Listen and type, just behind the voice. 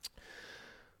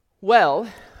Well,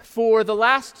 for the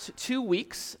last 2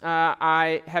 weeks,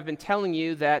 I have been telling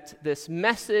you that this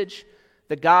message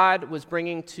that God was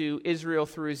bringing to Israel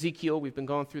through Ezekiel, we've been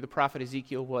going through the prophet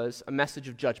Ezekiel, was a message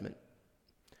of judgment.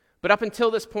 But up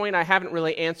until this point, I haven't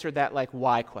really answered that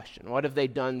why question. What have they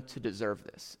done to deserve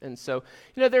this? And so,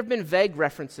 there have been vague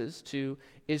references to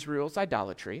Israel's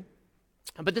idolatry.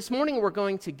 But this morning, we're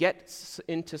going to get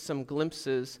into some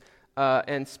glimpses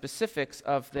and specifics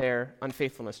of their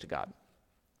unfaithfulness to God.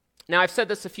 Now, I've said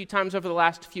this a few times over the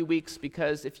last few weeks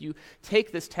because if you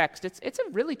take this text, it's a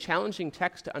really challenging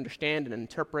text to understand and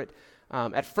interpret.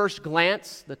 At first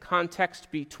glance, the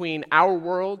context between our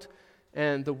world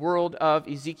and the world of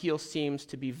Ezekiel seems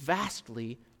to be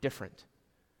vastly different.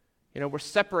 We're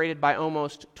separated by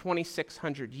almost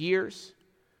 2,600 years.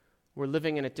 We're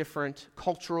living in a different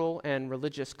cultural and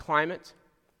religious climate.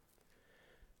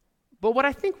 But what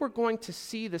I think we're going to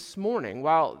see this morning,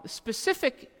 while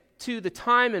specific to the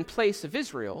time and place of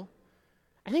Israel,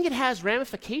 I think it has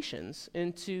ramifications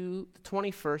into the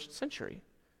 21st century,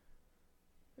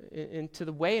 into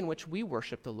the way in which we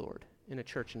worship the Lord in a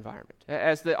church environment.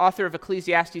 As the author of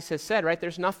Ecclesiastes has said, right,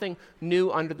 there's nothing new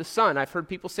under the sun. I've heard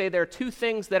people say there are two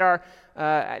things that are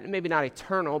maybe not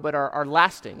eternal, but are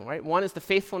lasting, right? One is the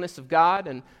faithfulness of God,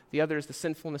 and the other is the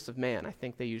sinfulness of man. I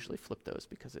think they usually flip those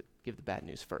because it gives the bad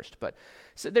news first. But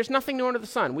so there's nothing new under the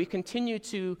sun. We continue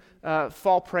to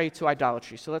fall prey to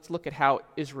idolatry. So let's look at how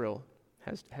Israel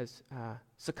has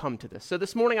succumbed to this. So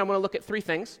this morning I want to look at three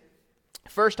things.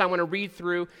 First, I want to read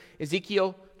through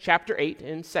Ezekiel chapter 8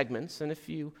 in segments, and if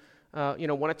you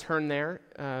want to turn there,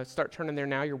 start turning there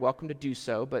now, you're welcome to do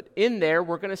so. But in there,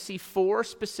 we're going to see four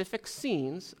specific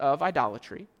scenes of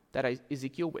idolatry that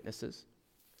Ezekiel witnesses.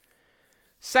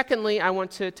 Secondly, I want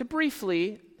to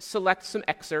briefly select some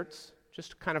excerpts,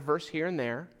 just kind of verse here and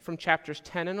there, from chapters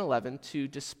 10 and 11 to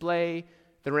display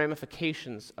the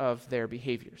ramifications of their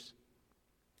behaviors.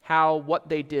 How what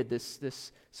they did,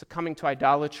 this succumbing to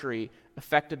idolatry,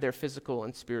 affected their physical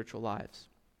and spiritual lives.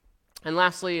 And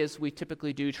lastly, as we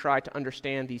typically do, try to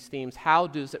understand these themes. How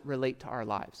does it relate to our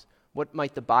lives? What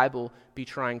might the Lord be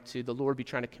trying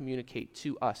to communicate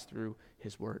to us through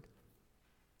His Word?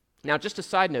 Now, just a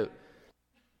side note,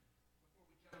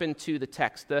 jump into the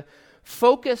text. The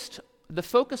focus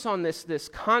on this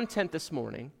content this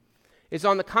morning is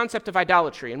on the concept of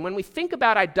idolatry. And when we think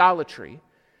about idolatry,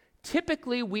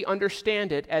 typically we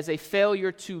understand it as a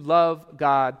failure to love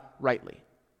God rightly.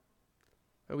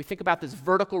 We think about this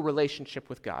vertical relationship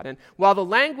with God. And while the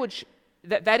language,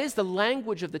 that is the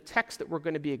language of the text that we're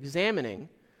going to be examining,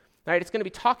 right? It's going to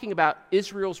be talking about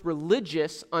Israel's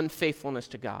religious unfaithfulness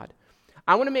to God.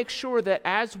 I want to make sure that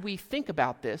as we think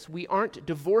about this, we aren't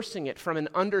divorcing it from an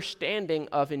understanding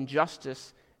of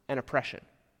injustice and oppression.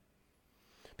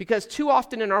 Because too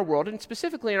often in our world, and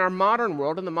specifically in our modern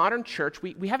world, in the modern church,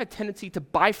 we have a tendency to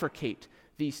bifurcate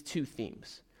these two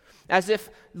themes. As if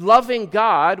loving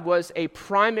God was a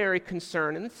primary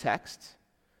concern in the text,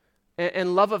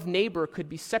 and love of neighbor could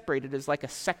be separated as like a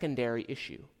secondary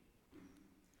issue.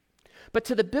 But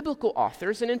to the biblical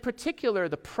authors, and in particular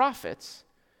the prophets,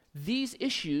 these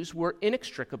issues were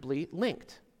inextricably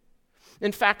linked.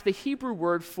 In fact, the Hebrew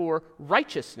word for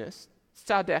righteousness,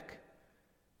 tzadek,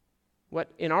 what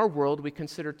in our world we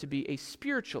consider to be a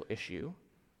spiritual issue,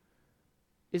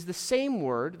 is the same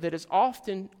word that is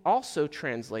often also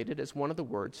translated as one of the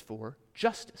words for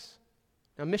justice.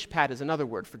 Now, mishpat is another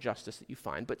word for justice that you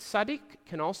find, but tzaddik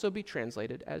can also be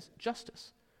translated as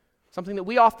justice, something that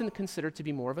we often consider to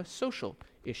be more of a social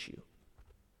issue.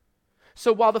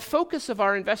 So while the focus of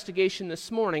our investigation this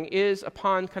morning is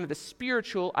upon kind of the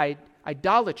spiritual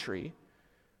idolatry,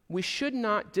 we should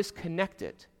not disconnect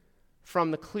it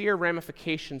from the clear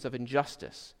ramifications of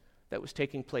injustice that was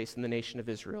taking place in the nation of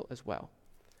Israel as well.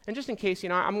 And just in case,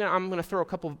 I'm going to throw a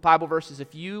couple of Bible verses.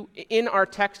 In our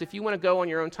text, if you want to go on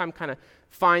your own time, kind of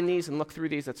find these and look through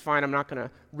these, that's fine. I'm not going to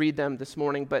read them this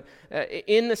morning. But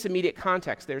in this immediate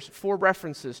context, there's four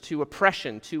references to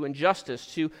oppression, to injustice,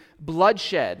 to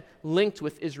bloodshed linked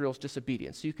with Israel's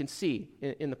disobedience. So you can see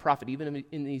in the prophet, even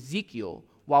in Ezekiel,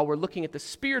 while we're looking at the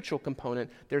spiritual component,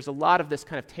 there's a lot of this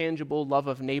kind of tangible love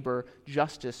of neighbor,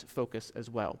 justice focus as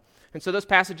well. And so those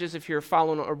passages, if you're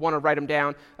following or want to write them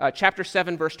down, chapter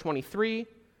 7, verse 23,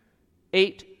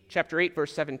 chapter 8,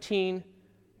 verse 17,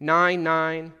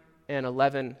 9, and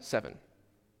 11, 7.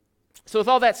 So with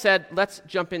all that said, let's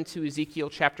jump into Ezekiel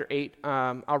chapter 8.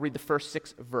 I'll read the first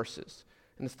 6 verses.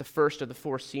 And it's the first of the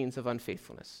four scenes of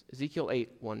unfaithfulness. Ezekiel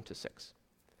 8, 1-6.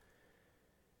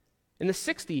 In the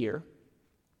 6th year,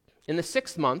 in the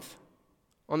 6th month,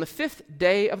 on the 5th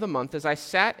day of the month, as I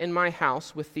sat in my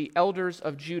house with the elders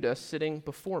of Judah sitting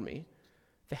before me,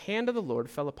 the hand of the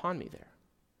Lord fell upon me there.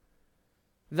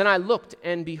 Then I looked,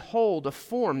 and behold, a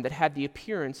form that had the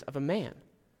appearance of a man.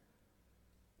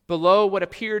 Below what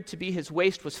appeared to be his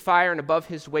waist was fire, and above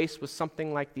his waist was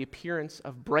something like the appearance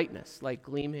of brightness, like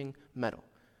gleaming metal.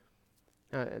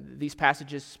 These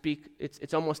passages speak,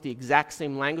 it's almost the exact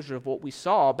same language of what we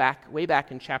saw way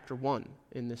back in chapter 1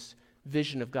 in this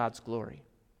vision of God's glory.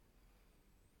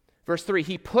 Verse 3,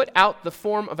 he put out the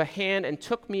form of a hand and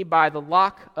took me by the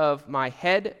lock of my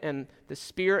head, and the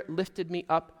Spirit lifted me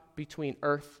up between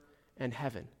earth and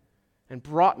heaven and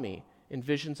brought me in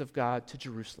visions of God to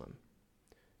Jerusalem,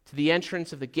 to the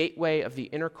entrance of the gateway of the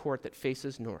inner court that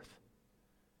faces north.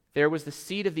 There was the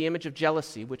seat of the image of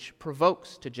jealousy, which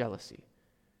provokes to jealousy.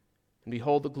 And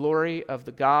behold, the glory of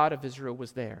the God of Israel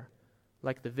was there,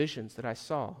 like the visions that I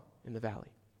saw in the valley.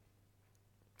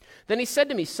 Then he said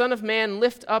to me, Son of man,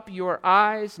 lift up your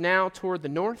eyes now toward the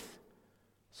north.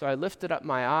 So I lifted up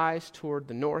my eyes toward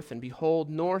the north, and behold,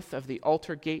 north of the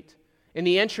altar gate, in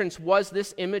the entrance was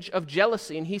this image of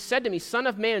jealousy. And he said to me, Son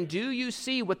of man, do you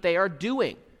see what they are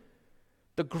doing?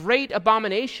 The great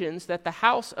abominations that the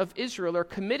house of Israel are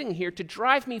committing here to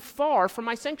drive me far from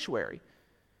my sanctuary.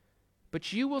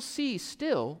 But you will see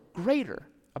still greater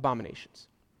abominations.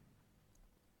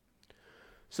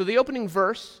 So the opening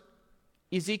verse,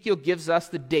 Ezekiel gives us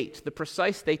the date, the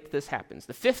precise date that this happens.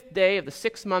 The 5th day of the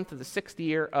 6th month of the 6th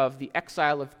year of the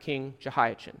exile of King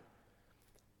Jehoiachin.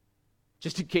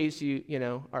 Just in case you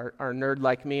are a nerd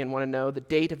like me and want to know, the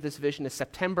date of this vision is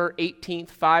September 18th,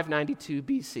 592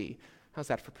 BC. How's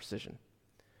that for precision?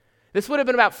 This would have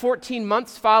been about 14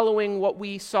 months following what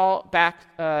we saw back,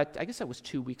 I guess that was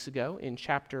 2 weeks ago in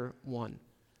chapter 1.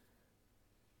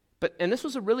 And this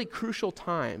was a really crucial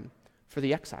time for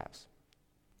the exiles.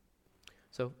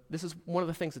 So this is one of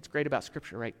the things that's great about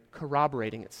Scripture, right?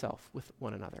 Corroborating itself with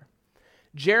one another.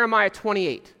 Jeremiah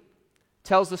 28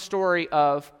 tells the story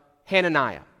of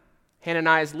Hananiah.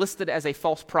 Hananiah is listed as a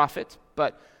false prophet,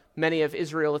 but many of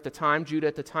Israel at the time, Judah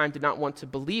at the time, did not want to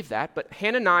believe that. But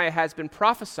Hananiah has been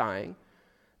prophesying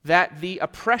that the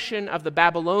oppression of the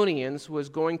Babylonians was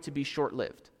going to be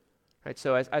short-lived. Right?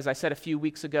 So as I said a few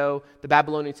weeks ago, the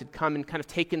Babylonians had come and kind of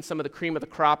taken some of the cream of the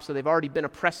crop, so they've already been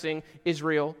oppressing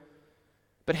Israel.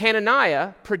 But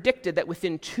Hananiah predicted that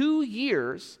within 2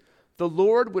 years, the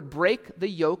Lord would break the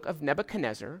yoke of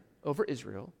Nebuchadnezzar over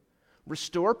Israel,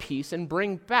 restore peace, and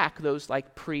bring back those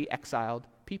like pre-exiled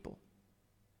people.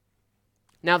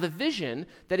 Now, the vision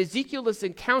that Ezekiel is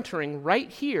encountering right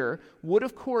here would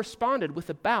have corresponded with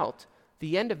about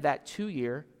the end of that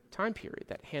 2-year time period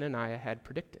that Hananiah had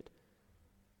predicted.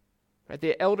 Right?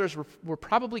 The elders were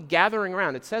probably gathering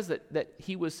around. It says that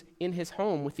he was in his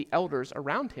home with the elders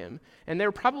around him, and they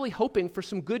were probably hoping for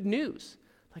some good news.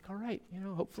 Like, all right,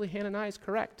 hopefully Hananiah is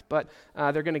correct, but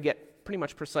they're going to get pretty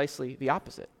much precisely the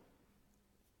opposite.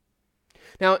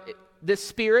 Now, this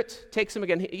spirit takes him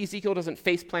again. Ezekiel doesn't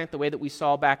faceplant the way that we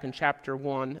saw back in chapter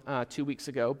 1 2 weeks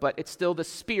ago, but it's still the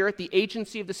spirit, the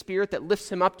agency of the spirit that lifts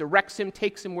him up, directs him,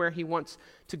 takes him where he wants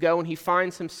to go, and he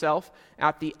finds himself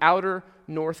at the outer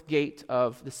north gate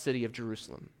of the city of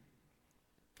Jerusalem.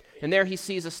 And there he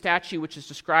sees a statue which is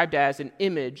described as an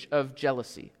image of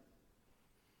jealousy.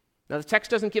 Now, the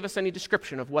text doesn't give us any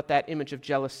description of what that image of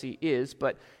jealousy is,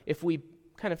 but if we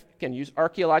kind of, again, use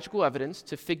archaeological evidence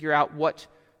to figure out what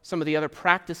some of the other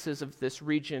practices of this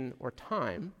region or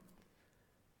time,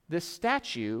 this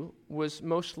statue was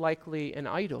most likely an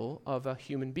idol of a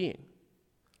human being,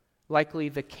 likely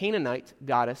the Canaanite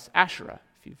goddess Asherah.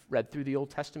 If you've read through the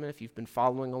Old Testament, if you've been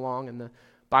following along in the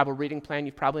Bible reading plan,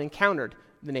 you've probably encountered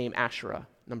the name Asherah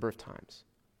a number of times.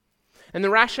 And the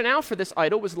rationale for this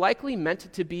idol was likely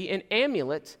meant to be an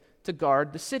amulet to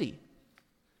guard the city.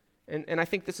 And I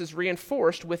think this is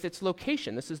reinforced with its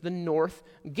location. This is the north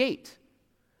gate.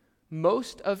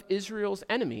 Most of Israel's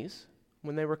enemies,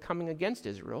 when they were coming against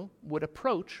Israel, would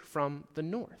approach from the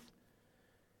north.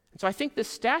 And so I think this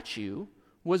statue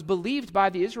was believed by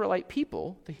the Israelite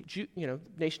people, the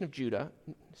nation of Judah.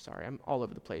 Sorry, I'm all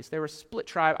over the place. They were a split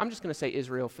tribe. I'm just going to say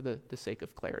Israel for the sake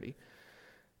of clarity.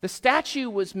 The statue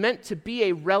was meant to be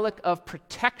a relic of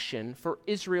protection for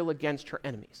Israel against her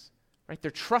enemies. Right? They're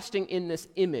trusting in this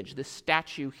image, this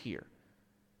statue here.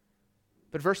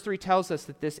 But verse 3 tells us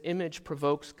that this image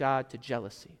provokes God to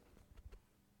jealousy.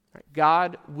 Right?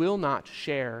 God will not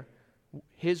share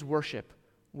his worship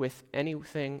with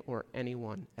anything or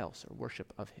anyone else, or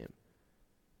worship of him.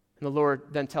 And the Lord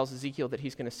then tells Ezekiel that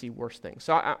he's going to see worse things.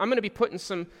 So I'm going to be putting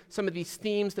some of these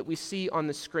themes that we see on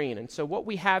the screen. And so what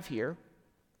we have here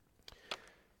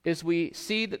is we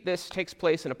see that this takes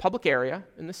place in a public area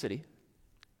in the city.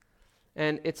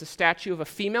 And it's a statue of a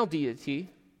female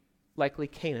deity, likely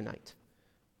Canaanite.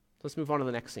 Let's move on to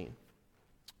the next scene.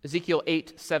 Ezekiel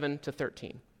 8, 7 to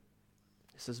 13.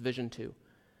 This is vision 2.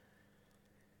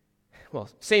 Well,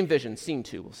 same vision, scene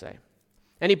 2, we'll say.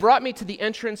 And he brought me to the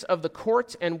entrance of the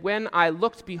court, and when I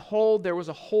looked, behold, there was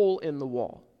a hole in the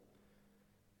wall.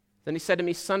 Then he said to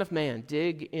me, Son of man,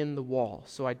 dig in the wall.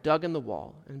 So I dug in the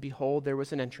wall, and behold, there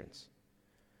was an entrance.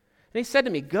 And he said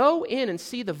to me, Go in and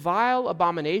see the vile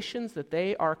abominations that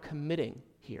they are committing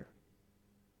here.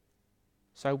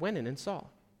 So I went in and saw.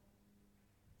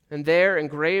 And there,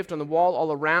 engraved on the wall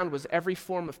all around, was every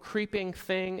form of creeping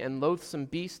thing and loathsome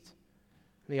beast,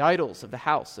 and the idols of the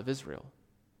house of Israel.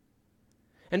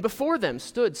 And before them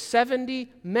stood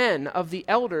 70 men of the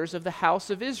elders of the house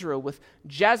of Israel, with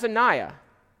Jazaniah,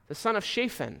 the son of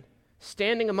Shaphan,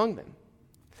 standing among them.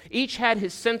 Each had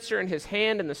his censer in his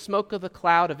hand, and the smoke of the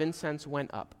cloud of incense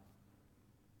went up.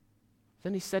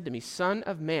 Then he said to me, Son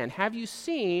of man, have you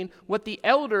seen what the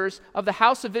elders of the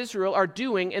house of Israel are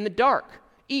doing in the dark,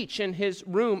 each in his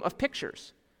room of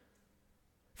pictures?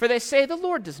 For they say, The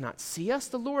Lord does not see us,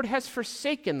 the Lord has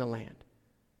forsaken the land.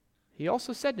 He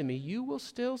also said to me, you will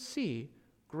still see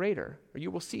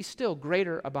still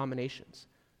greater abominations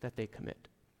that they commit.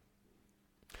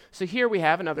 So here we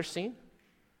have another scene.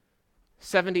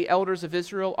 70 elders of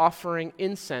Israel offering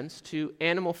incense to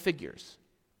animal figures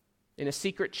in a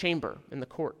secret chamber in the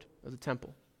court of the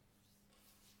temple.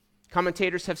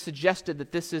 Commentators have suggested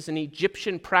that this is an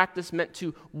Egyptian practice meant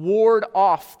to ward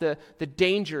off the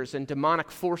dangers and demonic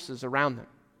forces around them.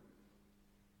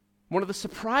 One of the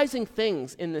surprising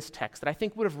things in this text that I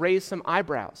think would have raised some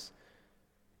eyebrows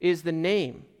is the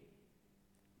name,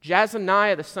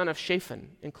 Jazaniah, the son of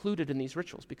Shaphan, included in these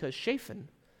rituals, because Shaphan,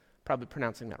 probably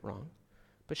pronouncing that wrong,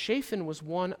 but Shaphan was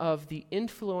one of the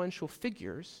influential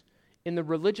figures in the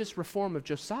religious reform of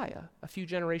Josiah a few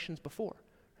generations before.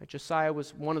 Right? Josiah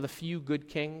was one of the few good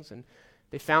kings, and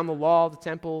they found the law of the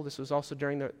temple. This was also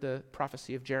during the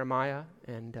prophecy of Jeremiah,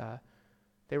 and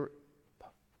they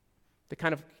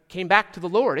kind of came back to the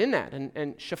Lord in that.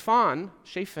 And Shaphan,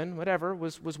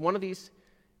 was one of these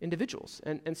individuals.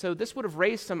 And so this would have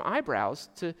raised some eyebrows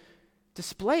to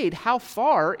displayed how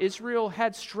far Israel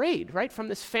had strayed, right, from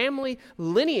this family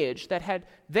lineage that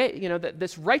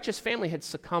this righteous family had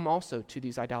succumbed also to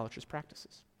these idolatrous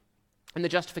practices. And the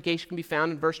justification can be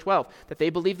found in verse 12, that they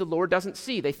believe the Lord doesn't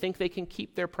see. They think they can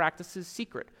keep their practices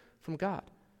secret from God.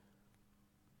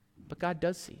 But God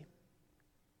does see,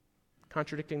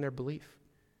 contradicting their belief.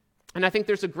 And I think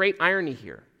there's a great irony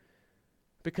here,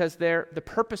 because the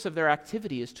purpose of their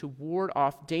activity is to ward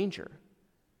off danger,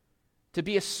 to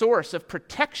be a source of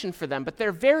protection for them, but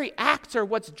their very acts are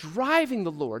what's driving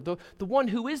the Lord, the one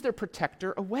who is their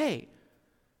protector, away.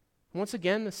 Once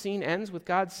again, the scene ends with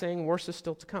God saying, worse is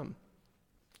still to come.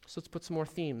 So let's put some more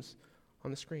themes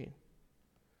on the screen.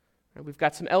 Right, we've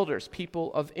got some elders,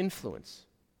 people of influence,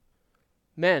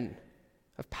 men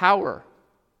of power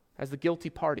as the guilty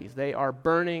parties. They are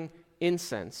burning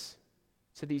incense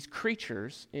to these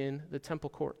creatures in the temple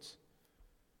courts,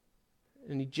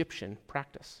 an Egyptian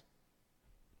practice.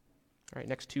 All right,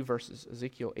 next two verses,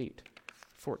 Ezekiel 8,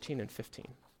 14 and 15.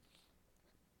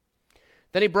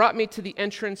 Then he brought me to the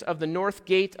entrance of the north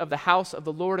gate of the house of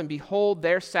the Lord, and behold,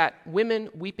 there sat women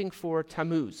weeping for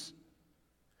Tammuz.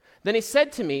 Then he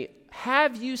said to me,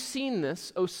 have you seen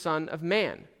this, O son of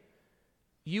man?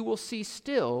 You will see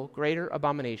still greater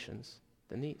abominations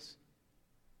than these.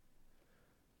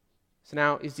 So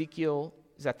now Ezekiel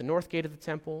is at the north gate of the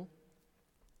temple.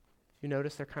 You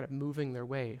notice they're kind of moving their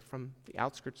way from the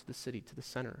outskirts of the city to the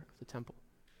center of the temple.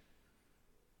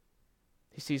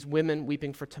 He sees women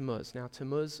weeping for Tammuz. Now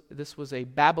Tammuz, this was a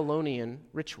Babylonian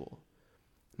ritual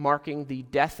marking the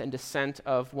death and descent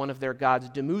of one of their gods,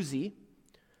 Dumuzi,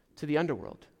 to the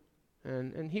underworld.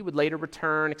 And he would later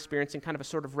return, experiencing kind of a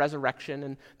sort of resurrection.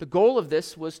 And the goal of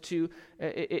this was this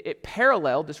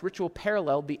ritual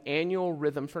paralleled the annual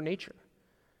rhythm for nature.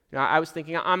 Now, I was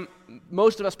thinking,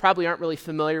 most of us probably aren't really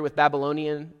familiar with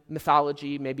Babylonian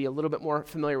mythology, maybe a little bit more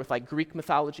familiar with like Greek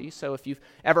mythology. So if you've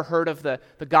ever heard of the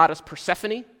goddess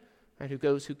Persephone, right,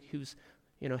 who's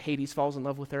Hades falls in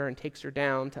love with her and takes her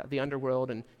down to the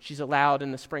underworld, and she's allowed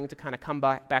in the spring to kind of come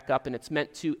back up, and it's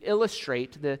meant to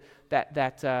illustrate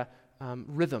that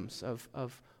rhythms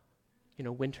of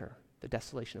winter, the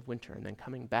desolation of winter, and then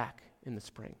coming back in the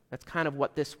spring. That's kind of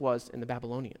what this was in the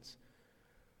Babylonians.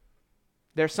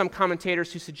 There are some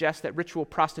commentators who suggest that ritual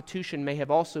prostitution may have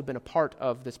also been a part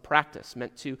of this practice,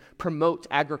 meant to promote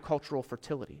agricultural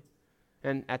fertility.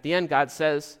 And at the end, God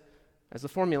says, as the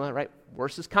formula, right,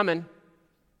 worse is coming.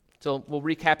 So we'll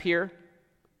recap here.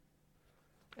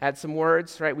 Add some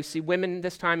words, right? We see women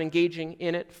this time engaging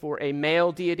in it for a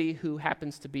male deity who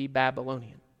happens to be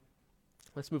Babylonian.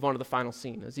 Let's move on to the final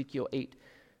scene, Ezekiel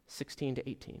 8:16 to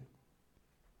 18.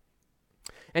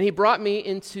 And he brought me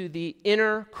into the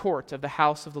inner court of the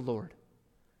house of the Lord.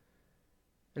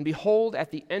 And behold,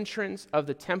 at the entrance of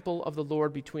the temple of the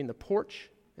Lord between the porch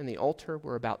and the altar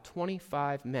were about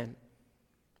 25 men,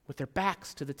 with their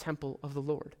backs to the temple of the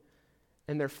Lord,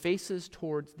 and their faces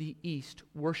towards the east,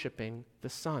 worshiping the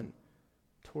sun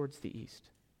towards the east.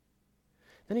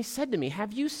 Then he said to me,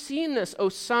 have you seen this, O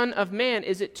son of man?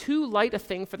 Is it too light a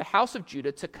thing for the house of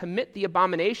Judah to commit the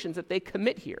abominations that they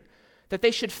commit here, that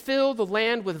they should fill the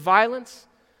land with violence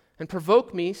and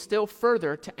provoke me still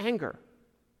further to anger?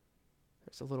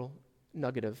 There's a little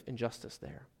nugget of injustice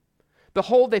there.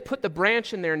 Behold, they put the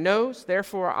branch in their nose,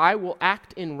 therefore I will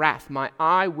act in wrath. My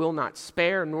eye will not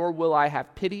spare, nor will I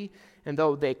have pity, and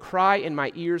though they cry in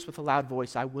my ears with a loud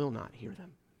voice, I will not hear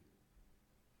them.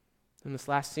 In this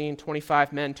last scene,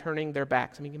 25 men turning their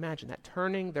backs. I mean, imagine that,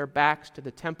 turning their backs to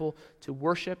the temple to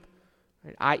worship,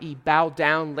 right? I.e. bow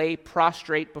down, lay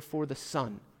prostrate before the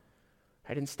sun.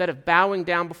 Right? Instead of bowing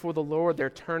down before the Lord, they're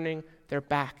turning their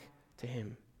back to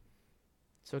him.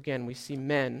 So again, we see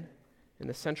men in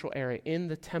the central area, in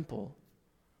the temple,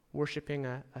 worshiping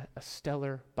a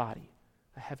stellar body,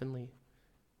 a heavenly,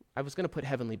 I was going to put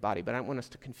heavenly body, but I don't want us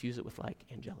to confuse it with like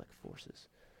angelic forces,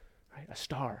 right? A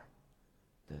star,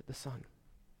 the sun.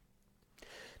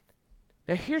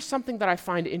 Now here's something that I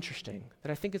find interesting,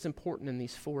 that I think is important in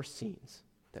these four scenes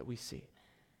that we see.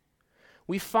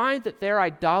 We find that their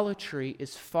idolatry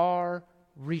is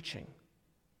far-reaching.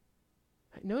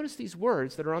 Notice these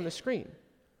words that are on the screen.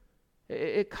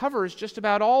 It covers just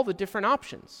about all the different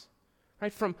options,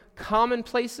 right? From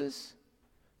commonplaces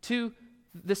to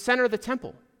the center of the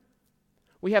temple.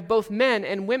 We have both men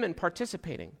and women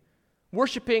participating,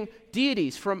 worshiping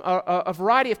deities from a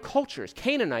variety of cultures,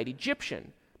 Canaanite,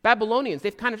 Egyptian, Babylonians.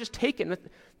 They've kind of just taken,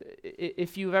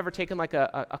 if you've ever taken like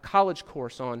a college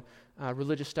course on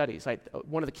religious studies, like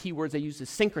one of the key words they use is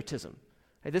syncretism.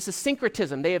 Right? This is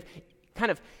syncretism. They have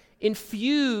kind of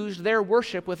infused their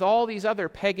worship with all these other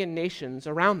pagan nations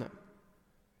around them.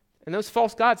 And those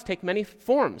false gods take many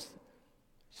forms.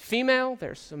 There's female,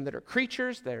 there's some that are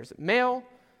creatures, there's male,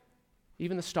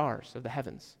 even the stars of the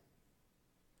heavens.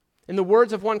 In the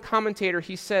words of one commentator,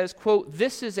 he says, quote,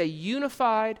 "This is a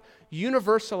unified,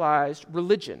 universalized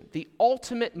religion, the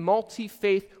ultimate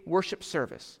multi-faith worship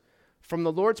service. From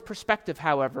the Lord's perspective,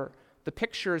 however, the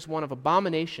picture is one of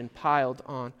abomination piled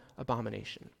on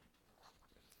abomination."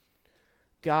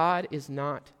 God is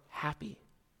not happy.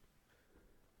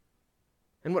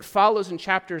 And what follows in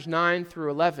chapters 9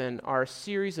 through 11 are a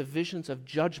series of visions of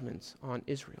judgments on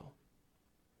Israel.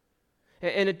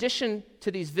 In addition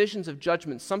to these visions of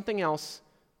judgment, something else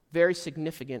very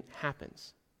significant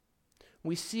happens.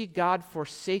 We see God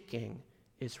forsaking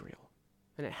Israel.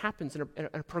 And it happens in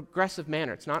a progressive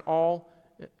manner. It's not all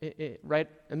right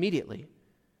immediately.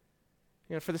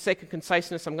 For the sake of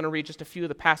conciseness, I'm going to read just a few of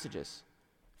the passages.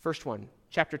 First one,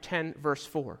 chapter 10, verse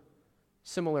 4,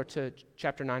 similar to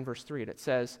chapter 9, verse 3. And it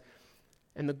says,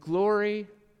 "And the glory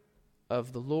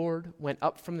of the Lord went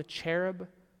up from the cherub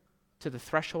to the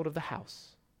threshold of the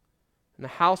house. And the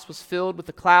house was filled with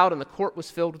the cloud, and the court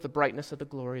was filled with the brightness of the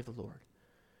glory of the Lord."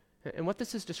 And what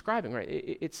this is describing, right,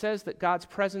 it says that God's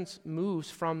presence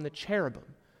moves from the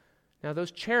cherubim. Now,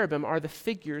 those cherubim are the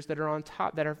figures that are on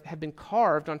top, that have been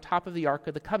carved on top of the Ark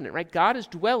of the Covenant, right? God is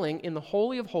dwelling in the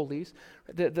Holy of Holies,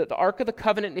 the Ark of the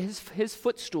Covenant, his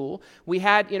footstool. We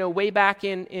had, way back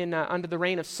in under the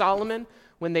reign of Solomon,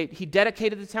 when he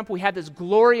dedicated the temple, we had this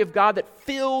glory of God that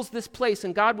fills this place,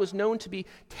 and God was known to be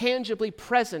tangibly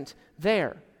present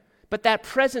there. But that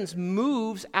presence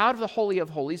moves out of the Holy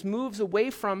of Holies, moves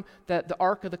away from the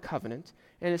Ark of the Covenant,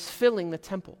 and is filling the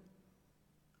temple.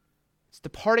 It's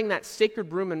departing that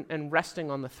sacred room and resting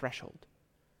on the threshold.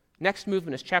 Next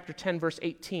movement is chapter 10, verse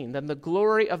 18. "Then the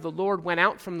glory of the Lord went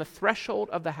out from the threshold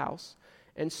of the house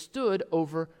and stood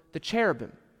over the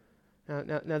cherubim."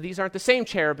 Now these aren't the same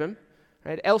cherubim.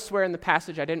 Right? Elsewhere in the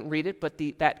passage, I didn't read it, but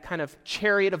that kind of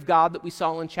chariot of God that we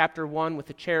saw in chapter 1 with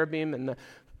the cherubim and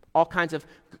all kinds of,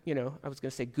 I was going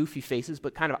to say goofy faces,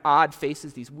 but kind of odd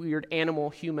faces, these weird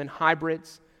animal-human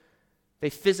hybrids.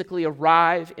 They physically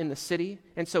arrive in the city,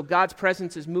 and so God's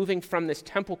presence is moving from this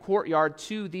temple courtyard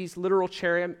to these literal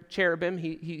cherubim.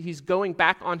 He's going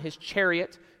back on his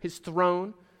chariot, his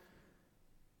throne,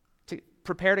 to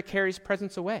prepare to carry his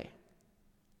presence away.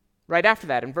 Right after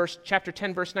that, in chapter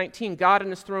 10, verse 19, God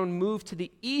and his throne moved to the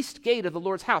east gate of the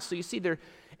Lord's house. So you see, there,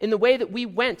 in the way that we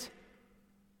went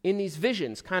in these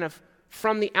visions, kind of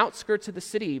from the outskirts of the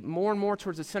city, more and more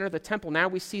towards the center of the temple, now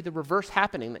we see the reverse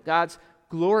happening, that God's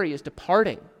glory is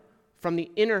departing from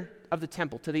the inner of the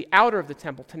temple, to the outer of the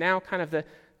temple, to now kind of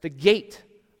the gate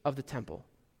of the temple.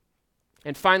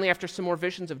 And finally, after some more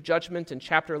visions of judgment, in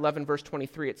chapter 11, verse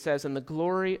 23, it says, "And the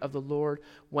glory of the Lord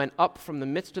went up from the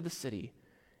midst of the city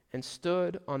and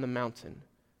stood on the mountain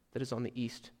that is on the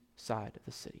east side of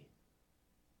the city."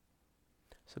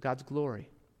 So God's glory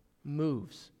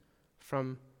moves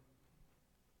from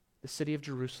the city of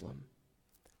Jerusalem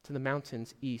to the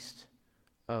mountains east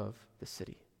of the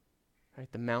city,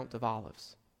 right? The Mount of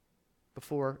Olives,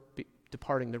 before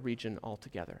departing the region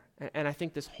altogether. And I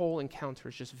think this whole encounter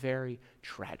is just very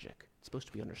tragic. It's supposed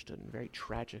to be understood in a very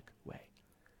tragic way.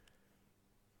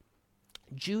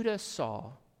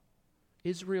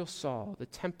 Israel saw the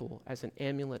temple as an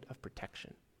amulet of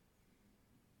protection.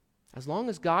 As long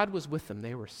as God was with them,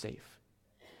 they were safe.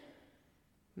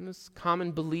 And this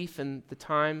common belief in the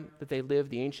time that they lived,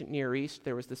 the ancient Near East,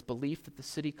 there was this belief that the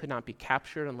city could not be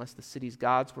captured unless the city's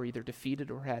gods were either defeated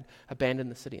or had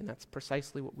abandoned the city. And that's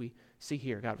precisely what we see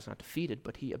here. God was not defeated,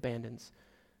 but he abandons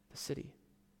the city.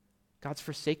 God's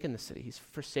forsaken the city. He's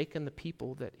forsaken the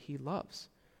people that he loves.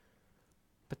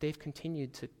 But they've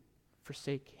continued to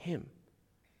forsake him.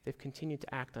 They've continued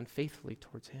to act unfaithfully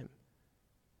towards him.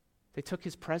 They took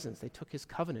his presence, they took his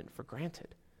covenant for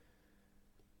granted.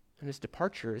 And his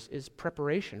departure is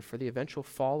preparation for the eventual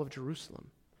fall of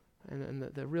Jerusalem and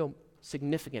the real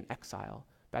significant exile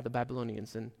by the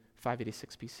Babylonians in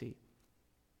 586 BC.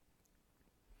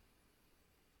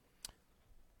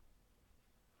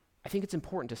 I think it's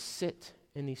important to sit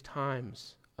in these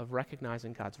times of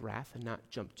recognizing God's wrath and not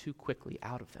jump too quickly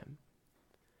out of them.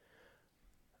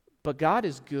 But God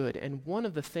is good, and one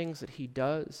of the things that he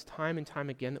does time and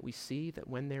time again that we see, that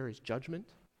when there is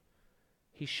judgment,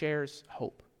 he shares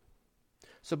hope.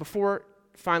 So before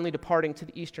finally departing to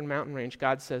the eastern mountain range,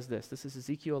 God says this. This is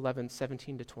Ezekiel 11,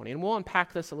 17 to 20. And we'll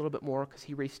unpack this a little bit more because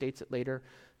he restates it later,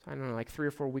 I don't know, like 3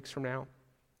 or 4 weeks from now.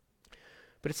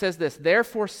 But it says this,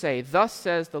 "Therefore say, thus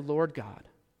says the Lord God,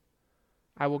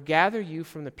 I will gather you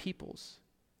from the peoples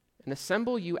and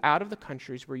assemble you out of the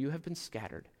countries where you have been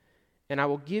scattered, and I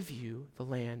will give you the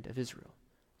land of Israel."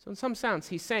 So in some sense,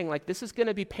 he's saying, like, this is going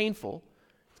to be painful.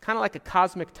 It's kind of like a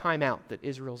cosmic timeout that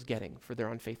Israel's getting for their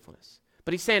unfaithfulness.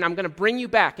 But he's saying, I'm going to bring you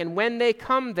back. And when they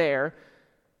come there,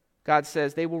 God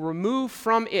says, they will remove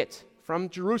from it, from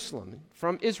Jerusalem,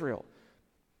 from Israel,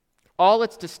 all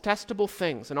its detestable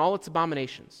things and all its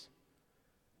abominations.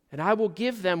 And I will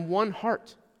give them one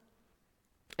heart,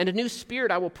 and a new spirit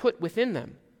I will put within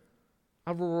them.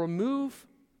 I will remove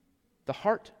the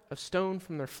heart of stone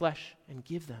from their flesh and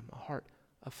give them a heart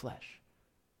of flesh,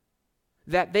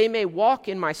 that they may walk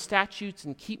in my statutes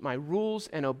and keep my rules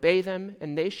and obey them,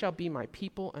 and they shall be my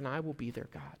people, and I will be their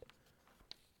God.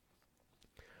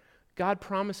 God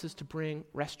promises to bring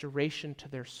restoration to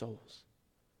their souls.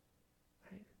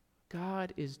 Right?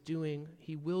 God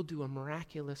he will do a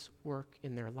miraculous work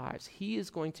in their lives. He is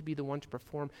going to be the one to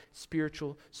perform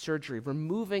spiritual surgery,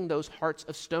 removing those hearts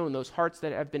of stone, those hearts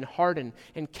that have been hardened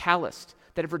and calloused,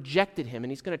 that have rejected him,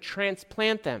 and he's going to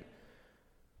transplant them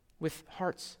with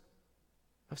hearts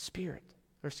of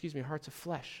hearts of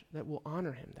flesh that will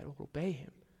honor him, that will obey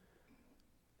him.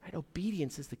 Right?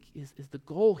 Obedience is the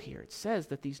goal here. It says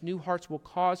that these new hearts will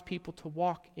cause people to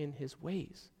walk in his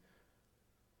ways.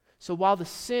 So while the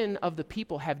sin of the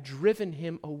people have driven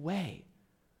him away,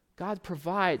 God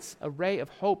provides a ray of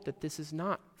hope that this is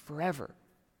not forever.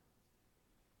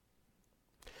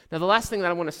 Now, the last thing that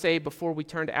I want to say before we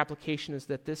turn to application is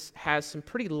that this has some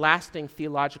pretty lasting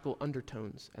theological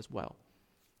undertones as well.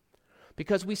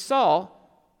 Because we saw,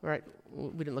 right,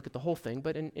 we didn't look at the whole thing,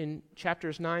 but in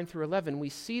chapters 9 through 11, we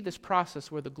see this process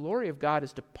where the glory of God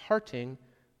is departing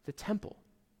the temple.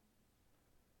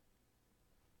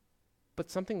 But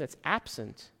something that's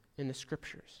absent in the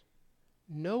scriptures.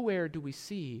 Nowhere do we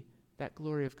see that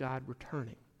glory of God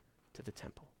returning to the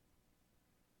temple.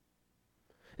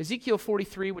 Ezekiel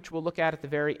 43, which we'll look at the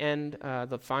very end,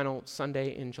 the final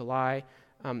Sunday in July,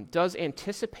 does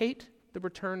anticipate the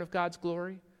return of God's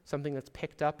glory, something that's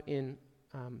picked up in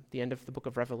the end of the book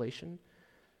of Revelation.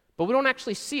 But we don't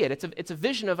actually see it. It's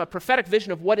a prophetic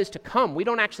vision of what is to come. We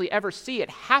don't actually ever see it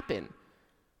happen.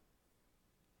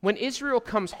 When Israel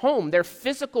comes home, their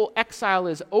physical exile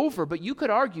is over, but you could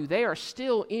argue they are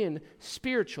still in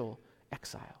spiritual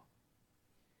exile.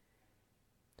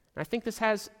 And I think this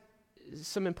has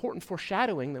some important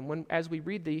foreshadowing as we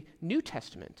read the New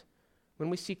Testament,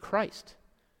 when we see Christ,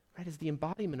 right, as the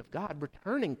embodiment of God,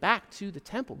 returning back to the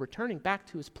temple, returning back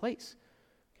to his place.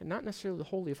 And not necessarily the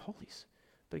Holy of Holies.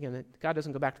 But again, God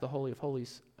doesn't go back to the Holy of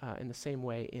Holies in the same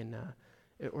way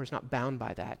or is not bound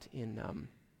by that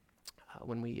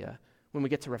when we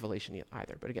get to Revelation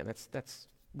either. But again,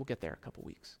 we'll get there in a couple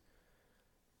weeks.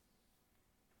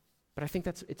 But I think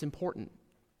it's important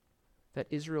that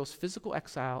Israel's physical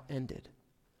exile ended,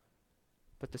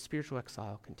 but the spiritual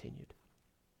exile continued.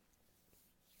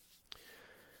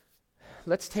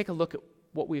 Let's take a look at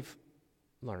what we've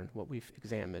learned, what we've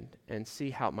examined, and see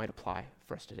how it might apply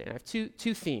for us today. And I have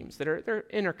two themes that are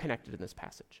interconnected in this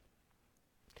passage.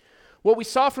 What we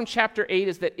saw from chapter 8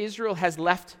 is that Israel has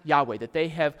left Yahweh, that they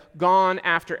have gone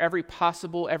after every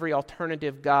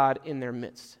alternative God in their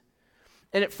midst.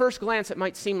 And at first glance, it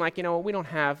might seem like, we don't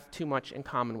have too much in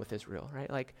common with Israel, right?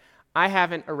 Like, I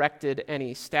haven't erected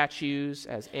any statues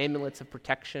as amulets of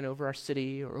protection over our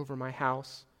city or over my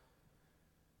house.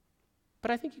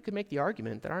 But I think you could make the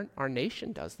argument that our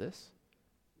nation does this.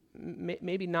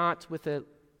 Maybe not with a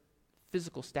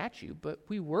physical statue, but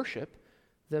we worship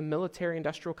the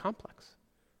military-industrial complex,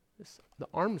 the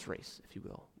arms race, if you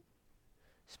will.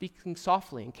 Speaking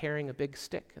softly and carrying a big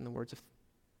stick, in the words of,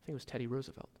 I think it was Teddy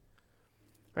Roosevelt.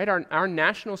 Right? Our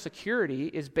national security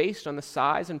is based on the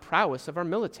size and prowess of our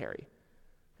military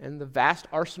and the vast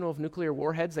arsenal of nuclear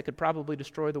warheads that could probably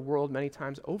destroy the world many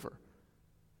times over.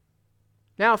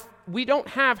 Now, if we don't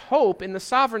have hope in the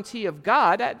sovereignty of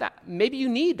God, maybe you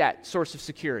need that source of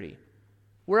security.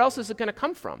 Where else is it going to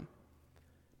come from?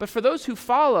 But for those who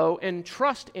follow and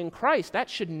trust in Christ, that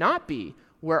should not be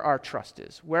where our trust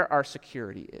is, where our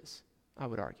security is, I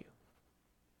would argue.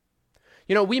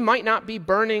 We might not be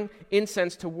burning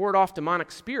incense to ward off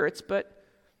demonic spirits, but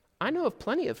I know of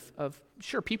plenty of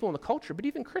people in the culture, but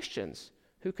even Christians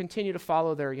who continue to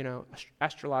follow their,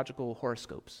 astrological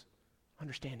horoscopes,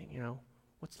 understanding,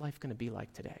 what's life going to be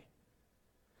like today?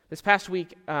 This past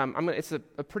week, it's a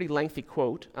pretty lengthy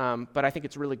quote, but I think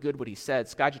it's really good what he said.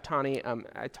 Skye Jitani,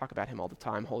 I talk about him all the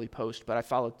time, Holy Post, but I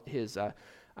followed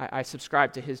I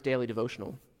subscribe to his daily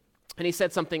devotional. And he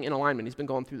said something in alignment. He's been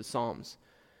going through the Psalms.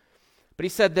 But he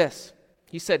said this.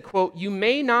 He said, quote, "You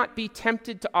may not be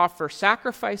tempted to offer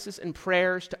sacrifices and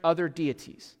prayers to other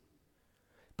deities,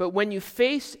 but when you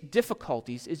face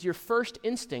difficulties, is your first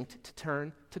instinct to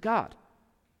turn to God.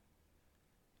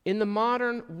 In the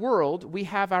modern world, we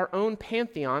have our own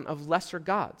pantheon of lesser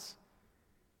gods.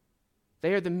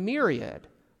 They are the myriad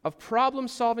of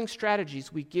problem-solving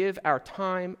strategies we give our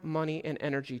time, money, and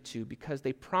energy to because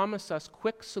they promise us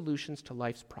quick solutions to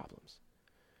life's problems.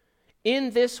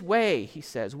 In this way," he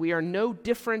says, "we are no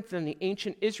different than the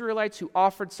ancient Israelites who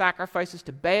offered sacrifices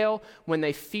to Baal when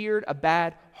they feared a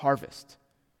bad harvest.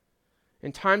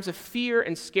 In times of fear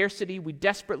and scarcity, we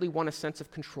desperately want a sense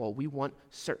of control. We want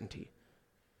certainty.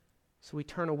 So we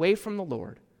turn away from the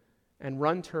Lord and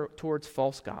run towards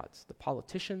false gods, the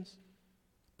politicians,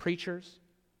 preachers,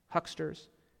 hucksters,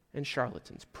 and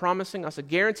charlatans, promising us a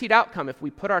guaranteed outcome if we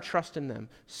put our trust in them.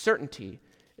 Certainty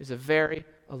is a very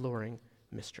alluring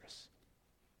mistress."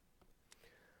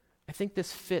 I think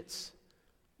this fits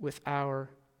with our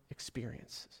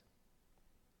experiences.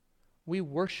 We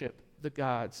worship the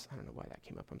gods, I don't know why that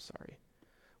came up, I'm sorry.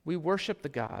 We worship the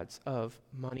gods of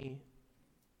money,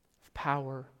 of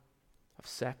power, of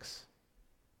sex.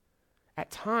 At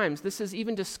times, this is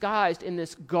even disguised in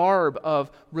this garb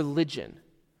of religion.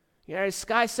 As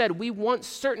Skye said, we want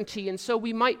certainty, and so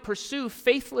we might pursue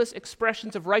faithless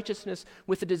expressions of righteousness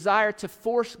with a desire to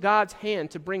force God's hand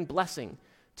to bring blessing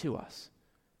to us.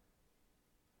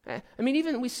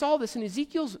 Even we saw this in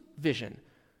Ezekiel's vision.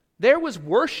 There was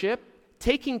worship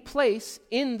taking place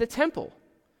in the temple.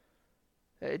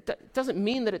 It doesn't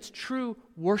mean that it's true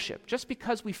worship. Just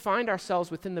because we find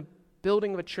ourselves within the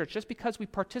building of a church, just because we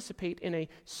participate in a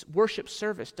worship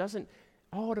service, doesn't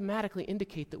automatically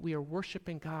indicate that we are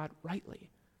worshiping God rightly.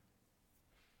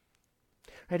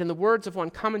 Right, in the words of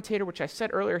one commentator, which I said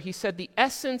earlier, he said, "The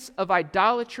essence of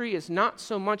idolatry is not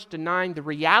so much denying the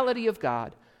reality of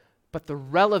God, but the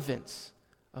relevance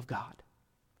of God."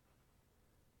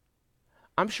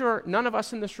 I'm sure none of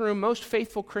us in this room, most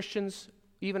faithful Christians,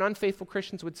 even unfaithful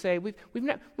Christians, would say we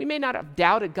may not have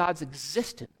doubted God's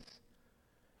existence,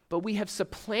 but we have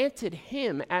supplanted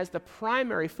him as the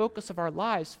primary focus of our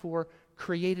lives for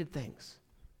created things.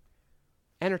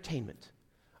 Entertainment,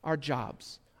 our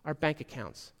jobs, our bank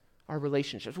accounts, our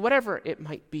relationships, whatever it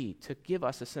might be, to give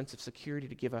us a sense of security,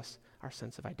 to give us our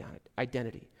sense of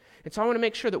identity. And so I want to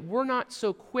make sure that we're not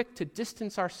so quick to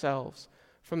distance ourselves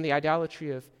from the idolatry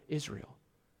of Israel,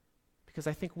 because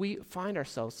I think we find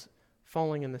ourselves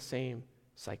falling in the same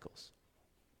cycles.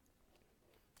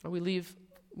 We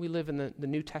live in the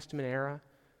New Testament era,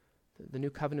 the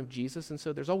new covenant of Jesus, and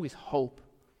so there's always hope.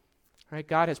 Right?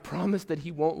 God has promised that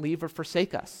he won't leave or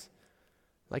forsake us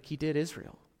like he did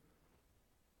Israel.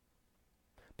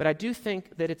 But I do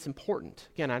think that it's important.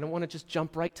 Again, I don't want to just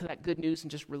jump right to that good news and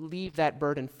just relieve that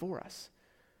burden for us.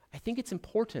 I think it's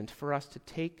important for us to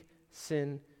take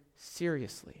sin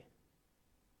seriously.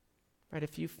 Right?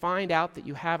 If you find out that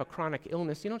you have a chronic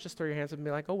illness, you don't just throw your hands up and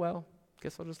be like, oh, well,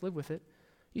 guess I'll just live with it.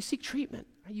 You seek treatment.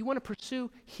 Right? You want to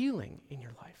pursue healing in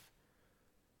your life.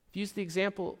 I've used the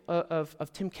example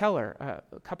of Tim Keller,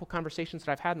 a couple conversations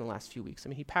that I've had in the last few weeks. I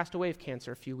mean, he passed away of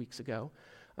cancer a few weeks ago.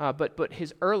 But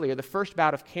his the first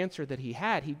bout of cancer that he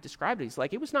had, he described it. He's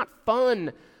like, it was not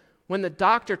fun when the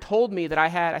doctor told me that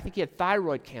I think he had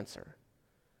thyroid cancer.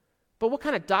 But what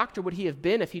kind of doctor would he have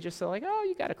been if he just said like, oh,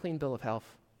 you got a clean bill of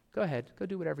health. Go ahead, go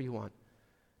do whatever you want.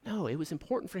 No, it was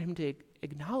important for him to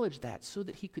acknowledge that so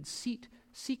that he could seek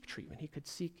treatment. He could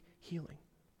seek healing.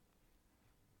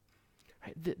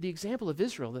 Right? The example of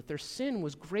Israel, that their sin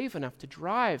was grave enough to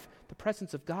drive the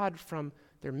presence of God from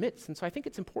their midst. And so I think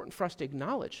it's important for us to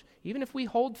acknowledge, even if we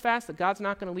hold fast that God's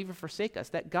not going to leave or forsake us,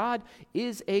 that God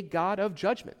is a God of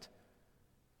judgment.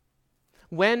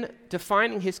 When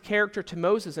defining his character to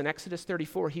Moses in Exodus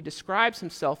 34, he describes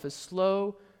himself as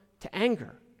slow to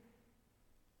anger.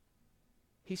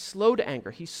 He's slow to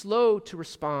anger. He's slow to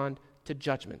respond to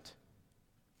judgment.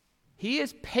 He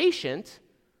is patient,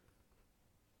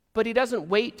 but he doesn't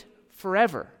wait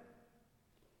forever.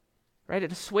 Right?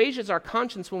 It assuages our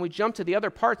conscience when we jump to the other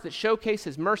parts that showcase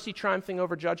his mercy triumphing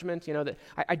over judgment. You know, that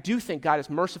I do think God is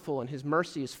merciful and his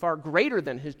mercy is far greater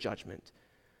than his judgment.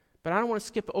 But I don't want to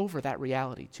skip over that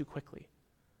reality too quickly.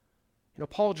 You know,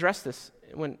 Paul addressed this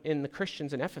when in the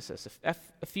Christians in Ephesus.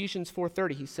 Ephesians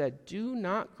 4:30, he said, do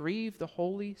not grieve the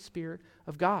Holy Spirit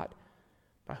of God,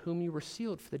 by whom you were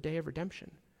sealed for the day of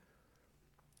redemption.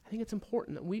 I think it's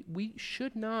important that we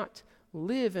should not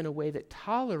live in a way that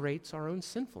tolerates our own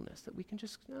sinfulness, that we can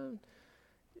just,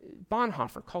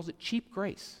 Bonhoeffer calls it cheap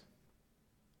grace.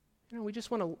 You know, we just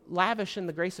want to lavish in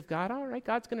the grace of God. All right,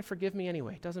 God's going to forgive me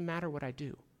anyway. It doesn't matter what I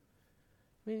do.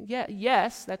 I mean,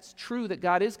 yes, that's true that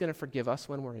God is going to forgive us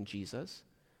when we're in Jesus.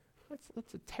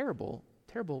 That's a terrible,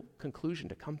 terrible conclusion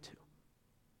to come to.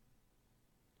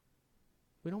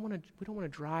 We don't want to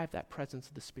drive that presence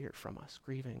of the Spirit from us,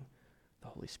 grieving the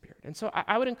Holy Spirit. And so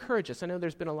I would encourage us. I know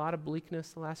there's been a lot of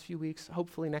bleakness the last few weeks.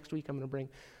 Hopefully next week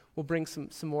we'll bring some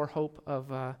more hope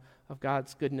of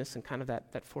God's goodness and kind of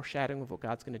that foreshadowing of what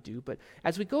God's going to do. But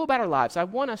as we go about our lives, I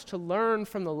want us to learn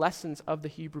from the lessons of the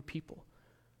Hebrew people.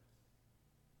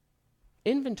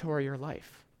 Inventory your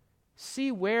life.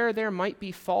 See where there might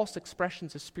be false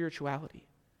expressions of spirituality.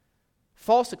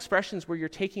 False expressions where you're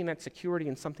taking that security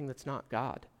in something that's not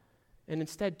God. And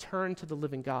instead turn to the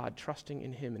living God, trusting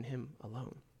in him and him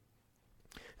alone.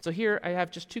 So here I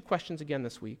have just two questions again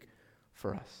this week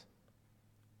for us.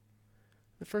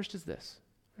 The first is this.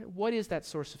 Right? What is that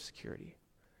source of security?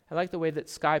 I like the way that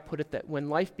Skye put it, that when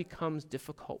life becomes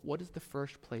difficult, what is the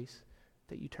first place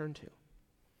that you turn to?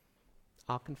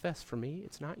 I'll confess, for me,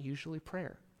 it's not usually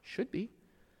prayer. Should be.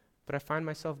 But I find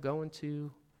myself going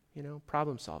to,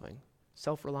 problem solving,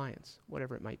 self-reliance,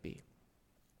 whatever it might be.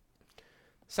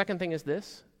 Second thing is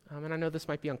this, and I know this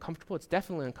might be uncomfortable. It's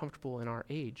definitely uncomfortable in our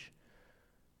age.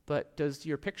 But does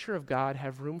your picture of God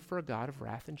have room for a God of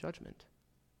wrath and judgment?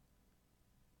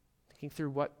 Thinking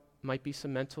through what might be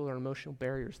some mental or emotional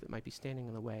barriers that might be standing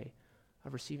in the way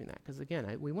of receiving that. Because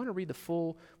again, we want to read the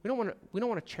full. We don't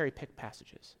want to cherry pick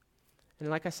passages. And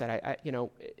like I said,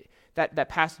 that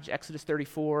passage, Exodus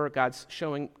 34, God's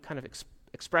showing, kind of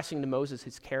expressing to Moses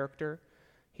his character.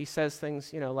 He says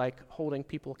things, like holding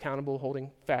people accountable, holding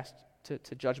fast to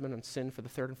judgment on sin for the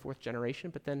third and fourth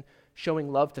generation, but then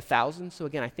showing love to thousands. So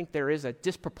again, I think there is a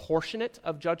disproportionate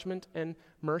of judgment and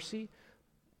mercy,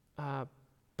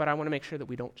 but I want to make sure that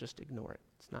we don't just ignore it.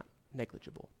 It's not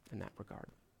negligible in that regard.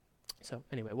 So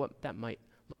anyway, what that might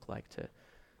look like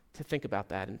to think about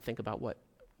that and think about what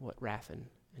wrath and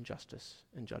justice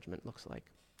and judgment looks like.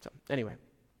 So anyway,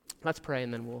 let's pray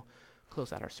and then we'll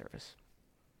close out our service.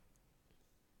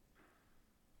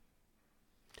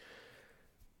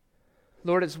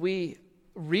 Lord, as we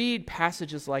read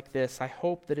passages like this, I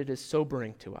hope that it is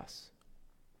sobering to us.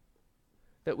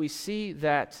 That we see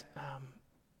that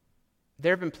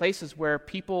there have been places where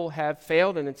people have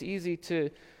failed, and it's easy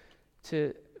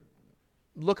to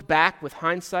look back with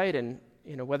hindsight and,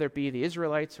 whether it be the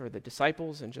Israelites or the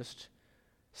disciples, and just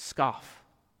scoff.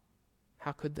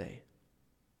 How could they?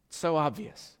 It's so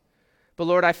obvious. But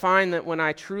Lord, I find that when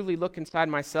I truly look inside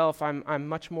myself, I'm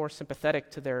much more sympathetic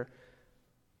to their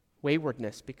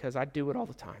waywardness, because I do it all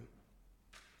the time.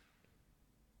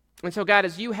 And so, God,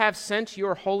 as you have sent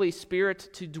your Holy Spirit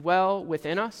to dwell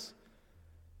within us,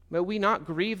 may we not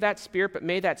grieve that Spirit, but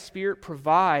may that Spirit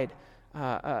provide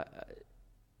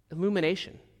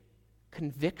illumination,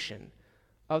 conviction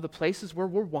of the places where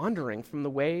we're wandering from the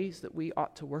ways that we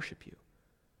ought to worship you.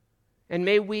 And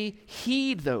may we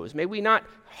heed those. May we not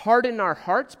harden our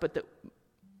hearts, but that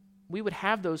we would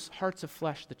have those hearts of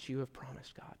flesh that you have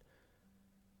promised, God,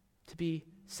 to be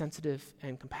sensitive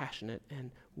and compassionate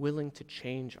and willing to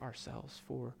change ourselves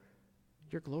for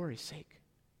your glory's sake.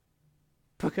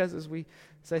 Because as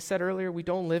I said earlier, we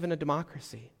don't live in a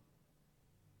democracy.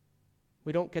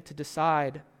 We don't get to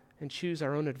decide and choose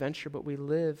our own adventure, but we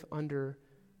live under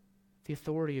the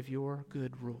authority of your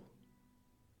good rule.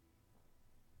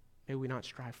 May we not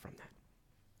strive from that.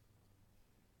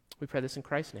 We pray this in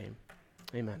Christ's name.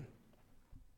 Amen.